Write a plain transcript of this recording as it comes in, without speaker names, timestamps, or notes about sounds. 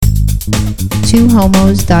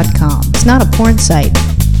twohomos.com. It's not a porn site.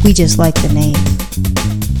 We just like the name.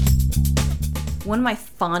 One of my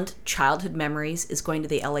fond childhood memories is going to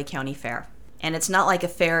the LA County Fair. And it's not like a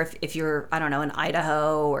fair if you're, I don't know, in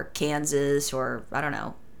Idaho or Kansas or, I don't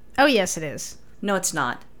know. Oh, yes, it is. No, it's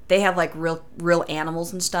not. They have like real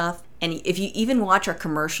animals and stuff. And if you even watch our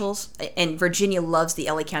commercials, and Virginia loves the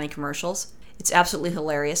LA County commercials, it's absolutely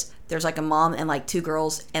hilarious. There's like a mom and like two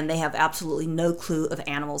girls, and they have absolutely no clue of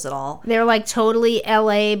animals at all. They're like totally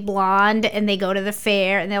LA blonde, and they go to the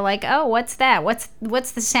fair, and they're like, oh, what's that?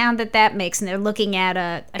 What's the sound that makes? And they're looking at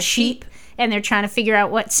a sheep, and they're trying to figure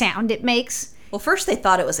out what sound it makes. Well, first they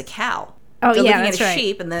thought it was a cow. Oh, they're yeah, looking that's at a right.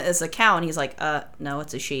 sheep, and it's a cow, and he's like, no,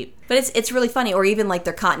 it's a sheep. But it's really funny. Or even like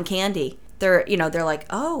their cotton candy. They're like,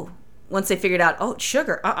 oh. Once they figured out, oh, it's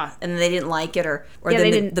sugar, and then they didn't like it, or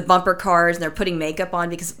then the bumper cars, and they're putting makeup on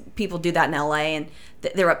because people do that in LA, and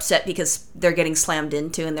they're upset because they're getting slammed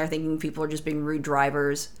into, and they're thinking people are just being rude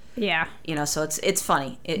drivers. Yeah. So it's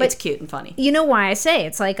funny. It's cute and funny. You know why I say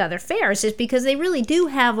it's like other fairs is because they really do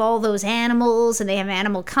have all those animals, and they have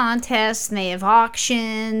animal contests, and they have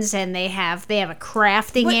auctions, and they have a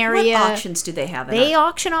crafting area. What auctions do they have? They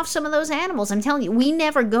auction off some of those animals. I'm telling you, we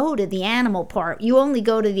never go to the animal part. You only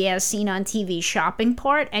go to the as seen on TV shopping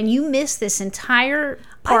part, and you miss this entire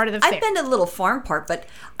part of the fair. I've been to the little farm part, but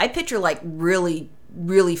I picture like really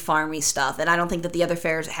farmy stuff, and I don't think that the other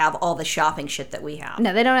fairs have all the shopping shit that we have.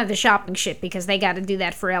 No, they don't have the shopping shit because they got to do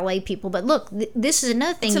that for LA people. But look, this is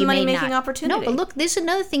another thing it's you a may money-making not. opportunity. No, but look, this is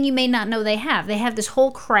another thing you may not know they have. They have this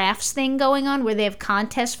whole crafts thing going on where they have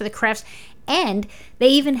contests for the crafts, and they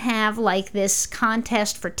even have like this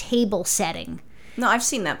contest for table setting. No, I've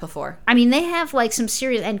seen that before. I mean, they have like some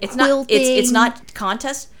serious and it's quilting. It's not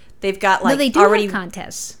contest. They've got like no, they do already have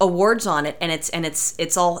contests, awards on it, and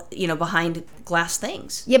it's all behind glass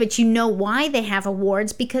things. Yeah, but you know why they have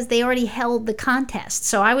awards? Because they already held the contest.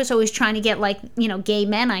 So I was always trying to get gay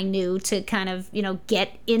men I knew to kind of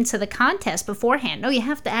get into the contest beforehand. No, you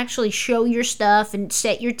have to actually show your stuff and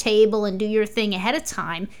set your table and do your thing ahead of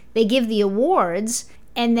time. They give the awards.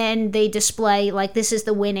 And then they display, like, this is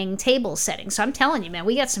the winning table setting. So I'm telling you, man,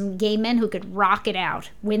 we got some gay men who could rock it out.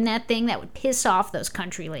 Win that thing, that would piss off those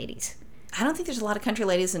country ladies. I don't think there's a lot of country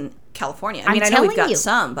ladies in California. I mean, I know we've got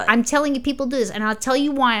some, but... I'm telling you, people do this. And I'll tell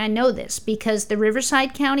you why I know this. Because the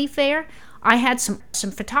Riverside County Fair, I had some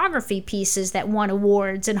photography pieces that won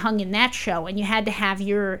awards and hung in that show. And you had to have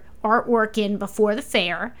your artwork in before the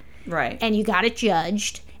fair. Right. And you got it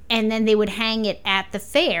judged. And then they would hang it at the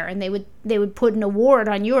fair, and they would put an award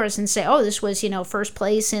on yours and say, oh, this was, first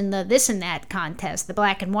place in the this and that contest, the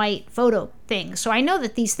black and white photo thing. So I know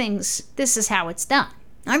that these things, this is how it's done.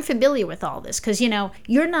 I'm familiar with all this because,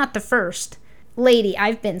 you're not the first lady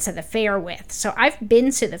I've been to the fair with. So I've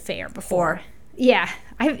been to the fair before. Yeah,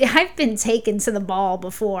 I've been taken to the ball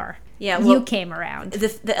before. Yeah, well, you came around.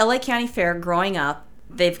 The LA County Fair, growing up,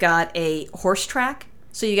 they've got a horse track.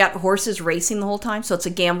 So you got horses racing the whole time, so it's a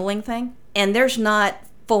gambling thing. And there's not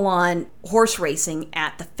full-on horse racing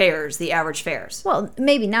at the fairs, the average fairs. Well,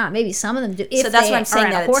 maybe not. Maybe some of them do. So that's why I'm saying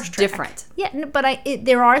that it's different. Yeah, but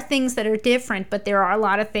there are things that are different, but there are a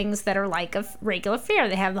lot of things that are like a regular fair.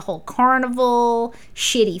 They have the whole carnival,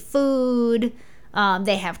 shitty food,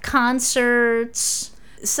 they have concerts.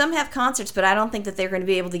 Some have concerts, but I don't think that they're going to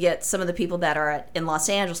be able to get some of the people that are in Los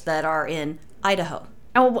Angeles that are in Idaho.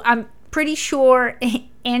 Oh, I'm pretty sure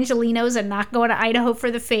Angelinos are not going to Idaho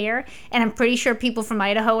for the fair, and I'm pretty sure people from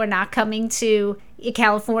Idaho are not coming to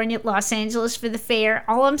California, Los Angeles for the fair.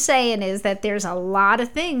 All I'm saying is that there's a lot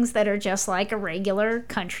of things that are just like a regular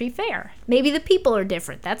country fair. Maybe the people are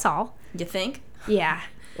different, that's all. You think? Yeah.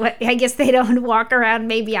 Well, I guess they don't walk around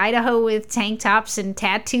maybe Idaho with tank tops and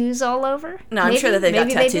tattoos all over? No, I'm sure that they've got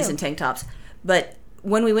tattoos and tank tops. But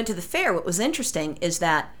when we went to the fair, what was interesting is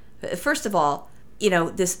that, first of all,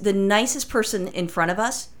 the nicest person in front of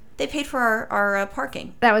us, they paid for our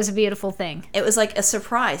parking. That was a beautiful thing. It was like a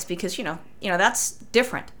surprise because, that's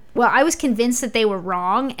different. Well, I was convinced that they were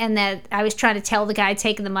wrong and that I was trying to tell the guy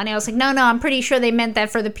taking the money. I was like, no, I'm pretty sure they meant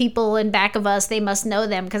that for the people in back of us. They must know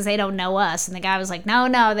them because they don't know us. And the guy was like,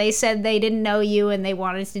 no, they said they didn't know you and they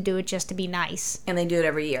wanted to do it just to be nice. And they do it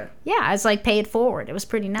every year. Yeah, I was like, pay it forward. It was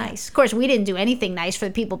pretty nice. Of course, we didn't do anything nice for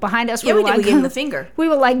the people behind us. Yeah, we did. We gave them the finger. We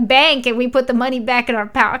were like bank and we put the money back in our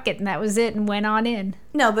pocket and that was it and went on in.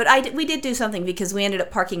 No, but we did do something because we ended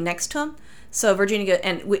up parking next to him. So Virginia,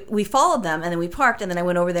 and we followed them, and then we parked, and then I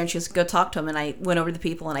went over there, and she was go talk to them, and I went over to the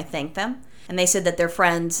people, and I thanked them. And they said that their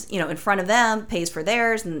friends, in front of them pays for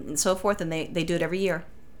theirs, and so forth, and they do it every year.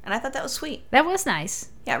 And I thought that was sweet. That was nice.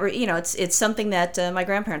 Yeah, it's something that my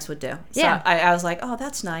grandparents would do. So Yeah. I was like, oh,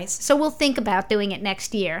 that's nice. So we'll think about doing it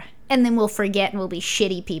next year. And then we'll forget and we'll be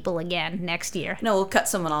shitty people again next year. No, we'll cut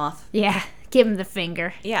someone off. Yeah, give them the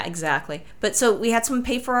finger. Yeah, exactly. But so we had someone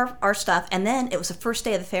pay for our stuff, and then it was the first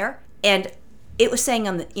day of the fair, and it was saying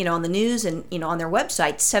on the news and on their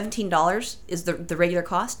website, $17 is the regular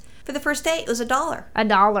cost. For the first day, it was $1.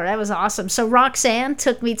 $1. That was awesome. So Roxanne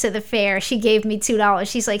took me to the fair. She gave me $2.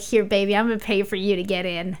 She's like, here, baby, I'm going to pay for you to get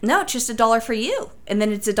in. No, it's just $1 for you. And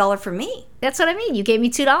then it's $1 for me. That's what I mean. You gave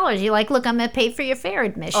me $2. You're like, look, I'm going to pay for your fair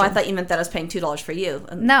admission. Oh, I thought you meant that I was paying $2 for you.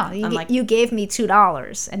 And no, you gave me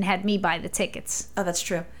 $2 and had me buy the tickets. Oh, that's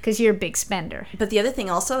true. Because you're a big spender. But the other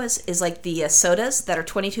thing also is like the sodas that are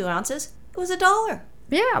 22 ounces. It was $1.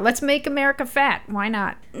 Yeah, let's make America fat. Why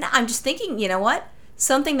not? No, I'm just thinking, you know what?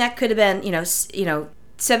 Something that could have been,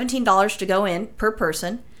 $17 to go in per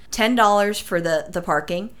person, $10 for the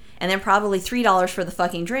parking, and then probably $3 for the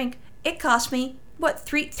fucking drink. It cost me, what,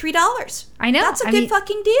 $3? I know. That's a good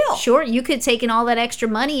fucking deal. Sure, you could have taken all that extra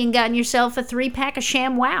money and gotten yourself a 3-pack of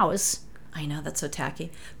Sham Wows. I know, that's so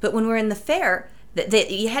tacky. But when we're in the fair,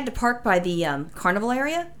 you had to park by the carnival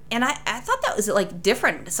area, and I thought that was like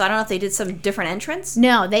different. So I don't know if they did some different entrance.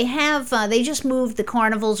 No, they have. They just moved the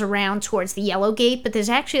carnivals around towards the yellow gate, but there's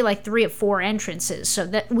actually like 3 or 4 entrances. So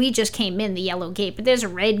that we just came in the yellow gate, but there's a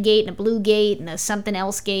red gate and a blue gate and a something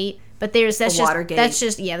else gate. But there's a water gate.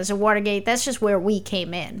 There's a water gate. That's just where we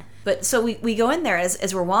came in. But so we go in there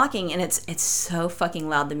as we're walking, and it's so fucking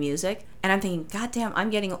loud, the music. And I'm thinking, God damn,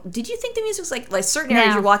 did you think the music was like certain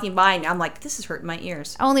areas you're walking by, and I'm like, this is hurting my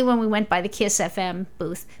ears. Only when we went by the Kiss FM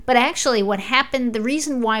booth. But actually what happened, the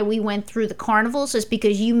reason why we went through the carnivals is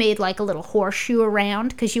because you made like a little horseshoe around,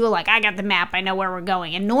 because you were like, I got the map, I know where we're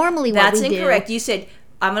going. And normally what That's incorrect. You said,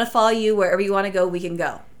 I'm going to follow you wherever you want to go, we can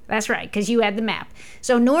go. That's right, because you had the map.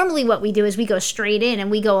 So normally what we do is we go straight in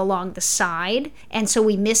and we go along the side. And so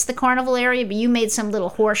we missed the carnival area, but you made some little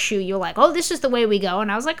horseshoe. You're like, oh, this is the way we go.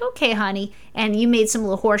 And I was like, okay, honey. And you made some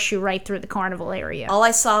little horseshoe right through the carnival area. All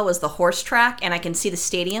I saw was the horse track, and I can see the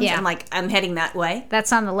stadiums. Yeah. I'm like, I'm heading that way.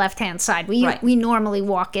 That's on the left-hand side. We normally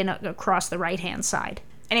walk in across the right-hand side.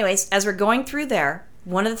 Anyways, as we're going through there,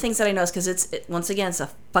 one of the things that I noticed, because once again, it's a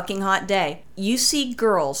fucking hot day, you see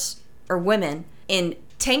girls or women in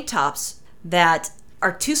tank tops that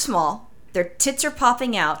are too small, their tits are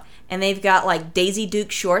popping out, and they've got like Daisy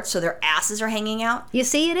Duke shorts, so their asses are hanging out. You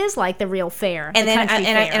see, it is like the real fair. And then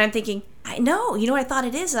I'm thinking, I know, you know what I thought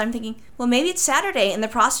it is? I'm thinking, well, maybe it's Saturday and the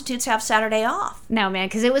prostitutes have Saturday off. No, man,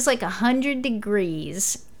 because it was like 100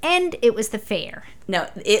 degrees and it was the fair. No,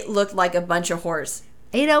 it looked like a bunch of whores.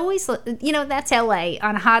 It always, that's LA.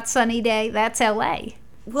 On a hot sunny day, that's LA.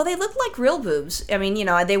 Well, they looked like real boobs. I mean,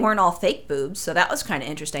 they weren't all fake boobs, so that was kind of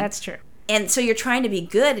interesting. That's true. And so you're trying to be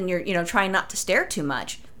good, and you're trying not to stare too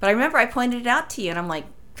much. But I remember I pointed it out to you, and I'm like,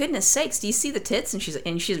 goodness sakes, do you see the tits? And she's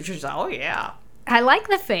like, oh yeah. I like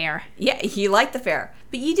the fair. Yeah, you like the fair.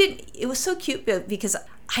 But you didn't. It was so cute because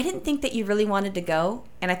I didn't think that you really wanted to go,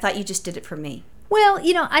 and I thought you just did it for me. Well,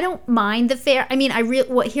 I don't mind the fair. I mean,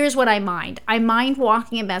 here's what I mind. I mind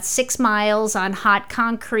walking about 6 miles on hot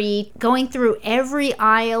concrete, going through every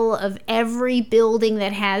aisle of every building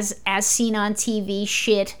that has as seen on TV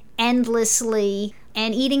shit endlessly,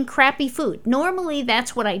 and eating crappy food. Normally,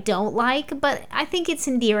 that's what I don't like, but I think it's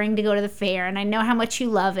endearing to go to the fair, and I know how much you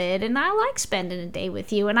love it, and I like spending a day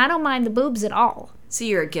with you, and I don't mind the boobs at all. So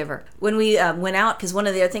you're a giver. When we went out, because one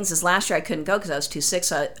of the other things is last year I couldn't go because I was too sick,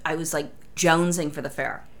 so I was like jonesing for the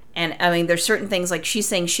fair. And I mean, there's certain things, like she's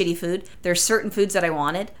saying shitty food. There's certain foods that I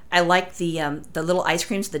wanted. I like the little ice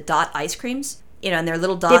creams, the dot ice creams. And they're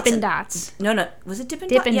little dots. Dippin' Dots. No. Was it Dippin'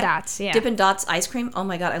 Dots? Dippin' Dots, yeah. Dippin' Dots ice cream. Oh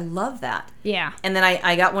my God, I love that. Yeah. And then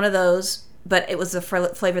I got one of those, but it was the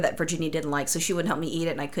flavor that Virginia didn't like, so she wouldn't help me eat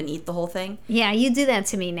it, and I couldn't eat the whole thing. Yeah, you do that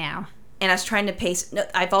to me now. And I was trying to pace. No,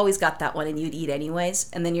 I've always got that one, and you'd eat anyways.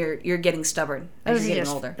 And then you're getting stubborn as you're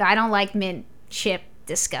getting older. I don't like mint chip.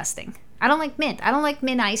 Disgusting. I don't like mint. I don't like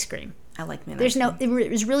mint ice cream. I like mint ice cream.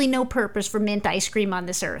 There's really no purpose for mint ice cream on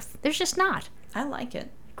this earth. There's just not. I like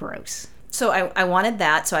it. Gross. So I wanted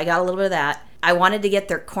that, so I got a little bit of that. I wanted to get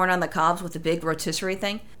their corn on the cobs with the big rotisserie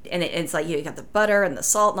thing. And it's like, you got the butter and the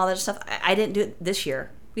salt and all that stuff. I didn't do it this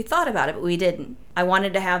year. We thought about it, but we didn't. I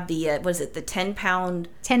wanted to have the, the 10-pound...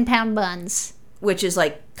 10-pound buns. Which is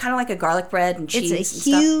like kind of like a garlic bread and cheese and stuff. It's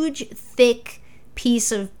a huge, thick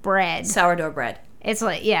piece of bread. Sourdough bread. It's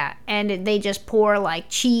like, yeah, and they just pour like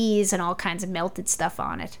cheese and all kinds of melted stuff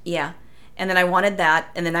on it. Yeah. And then I wanted that,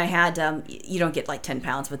 and then I had, you don't get like 10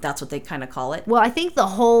 pounds, but that's what they kind of call it. Well, I think the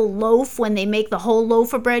whole loaf, when they make the whole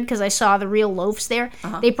loaf of bread, because I saw the real loaves there,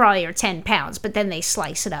 they probably are 10 pounds, but then they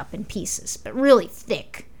slice it up in pieces. But really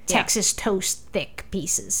thick, Texas toast thick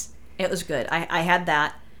pieces. It was good. I had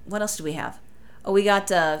that. What else do we have? Oh, we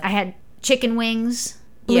got... I had chicken wings,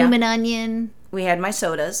 bloomin' onion. We had my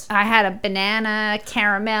sodas. I had a banana,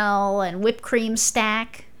 caramel, and whipped cream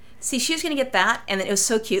stack. See, she was going to get that, and it was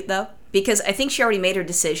so cute, though, because I think she already made her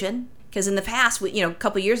decision. Because in the past, a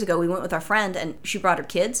couple years ago, we went with our friend, and she brought her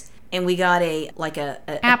kids, and we got a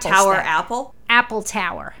tower stack. apple. Apple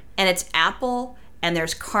tower. And it's apple, and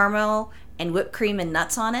there's caramel and whipped cream and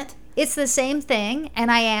nuts on it. It's the same thing, and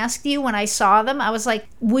I asked you when I saw them, I was like,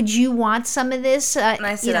 would you want some of this? And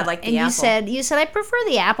I said, I'd like the apple. And you said, I prefer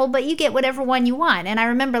the apple, but you get whatever one you want. And I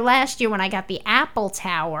remember last year when I got the apple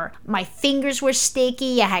tower, my fingers were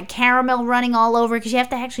sticky, I had caramel running all over, because you have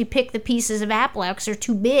to actually pick the pieces of apple out because they're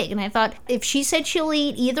too big. And I thought, if she said she'll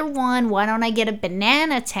eat either one, why don't I get a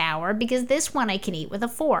banana tower? Because this one I can eat with a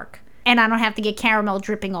fork. And I don't have to get caramel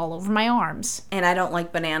dripping all over my arms. And I don't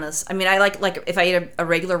like bananas. I mean, I like if I eat a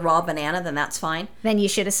regular raw banana, then that's fine. Then you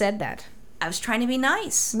should have said that. I was trying to be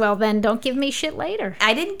nice. Well, then don't give me shit later.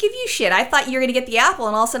 I didn't give you shit. I thought you were going to get the apple,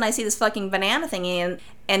 and all of a sudden I see this fucking banana thingy,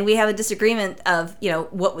 and we have a disagreement of,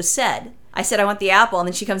 what was said. I said I want the apple, and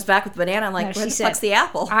then she comes back with the banana. I'm like, where the fuck's the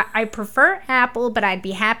apple? I prefer apple, but I'd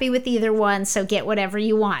be happy with either one, so get whatever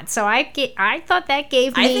you want. So I thought that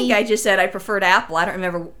gave me... I think I just said I preferred apple. I don't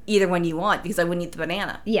remember either one you want, because I wouldn't eat the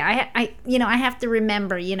banana. Yeah, I have to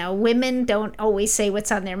remember, women don't always say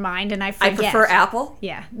what's on their mind, and I forget. I prefer apple?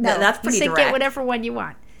 Yeah. No, that's pretty direct. Get whatever one you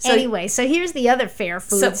want. So, anyway, so here's the other fair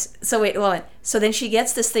foods. So then she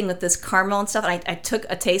gets this thing with this caramel and stuff, and I took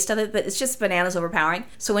a taste of it, but it's just bananas overpowering.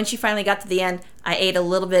 So when she finally got to the end, I ate a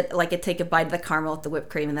little bit, like I'd take a bite of the caramel with the whipped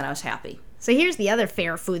cream, and then I was happy. So here's the other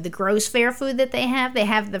fair food, the gross fair food that they have. They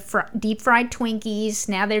have the deep fried Twinkies.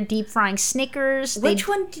 Now they're deep frying Snickers. Which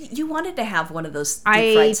one you wanted to have one of those deep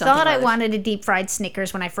fried something? I thought I wanted a deep fried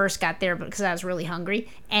Snickers when I first got there because I was really hungry,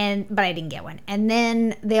 but I didn't get one. And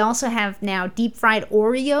then they also have now deep fried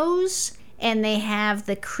Oreos, and they have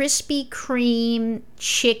the Krispy Kreme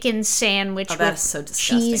chicken sandwich with so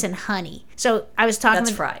disgusting. Cheese and honey. So I was talking.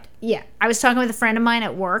 That's fried. Yeah, I was talking with a friend of mine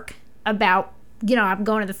at work about. I'm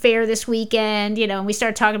going to the fair this weekend, and we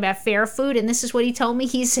started talking about fair food, and this is what he told me.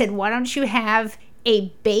 He said, why don't you have a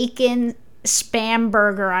bacon Spam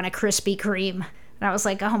burger on a Krispy Kreme? And I was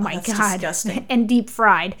like, oh my God. Disgusting. And deep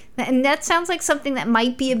fried. And that sounds like something that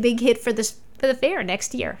might be a big hit for the fair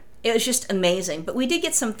next year. It was just amazing. But we did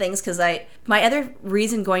get some things because my other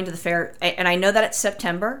reason going to the fair, and I know that it's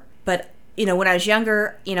September, but, when I was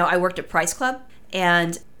younger, I worked at Price Club,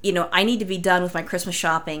 and I need to be done with my Christmas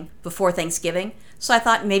shopping before Thanksgiving. So I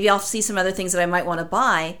thought maybe I'll see some other things that I might want to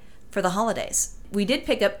buy for the holidays. We did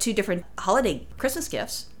pick up 2 different holiday Christmas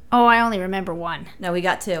gifts. Oh, I only remember one. No, we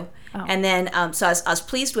got 2. Oh. And then, so I was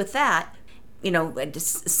pleased with that.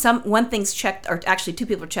 One thing's checked, or actually 2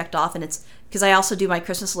 people are checked off, and it's because I also do my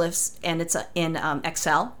Christmas lists, and it's in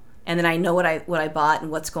Excel. And then I know what I bought and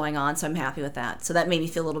what's going on, so I'm happy with that. So that made me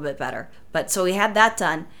feel a little bit better. But so we had that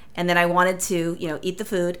done, and then I wanted to, eat the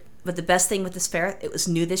food. But the best thing with this fair, it was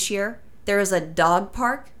new this year. There was a dog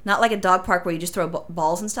park, not like a dog park where you just throw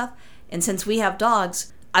balls and stuff. And since we have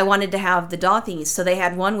dogs, I wanted to have the dog thingies. So they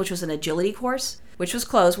had one which was an agility course, which was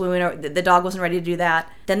closed when the dog wasn't ready to do that.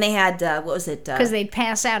 Then they had, what was it? Because they'd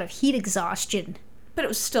pass out of heat exhaustion. But it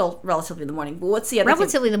was still relatively in the morning. But what's the other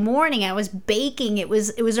Relatively in the morning. I was baking. It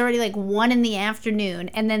was already like 1 p.m.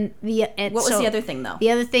 And then what was the other thing, though?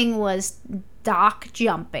 The other thing was dock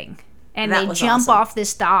jumping. And they jump awesome. off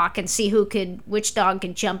this dock and see which dog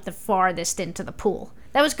could jump the farthest into the pool.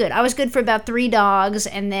 That was good. I was good for about 3 dogs,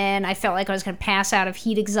 and then I felt like I was going to pass out of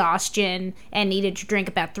heat exhaustion and needed to drink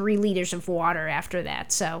about 3 liters of water after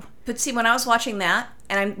that. So, but see, when I was watching that,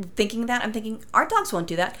 and I'm thinking our dogs won't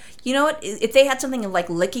do that. You know what? If they had something like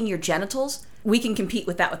licking your genitals, we can compete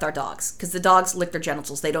with that with our dogs, because the dogs lick their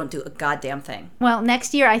genitals. They don't do a goddamn thing. Well,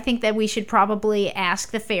 next year I think that we should probably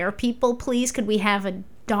ask the fair people, please, could we have a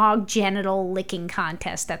dog genital licking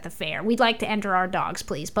contest at the fair? We'd like to enter our dogs,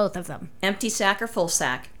 please, both of them. Empty sack or full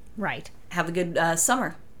sack? Right. Have a good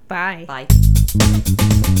summer. Bye. Bye.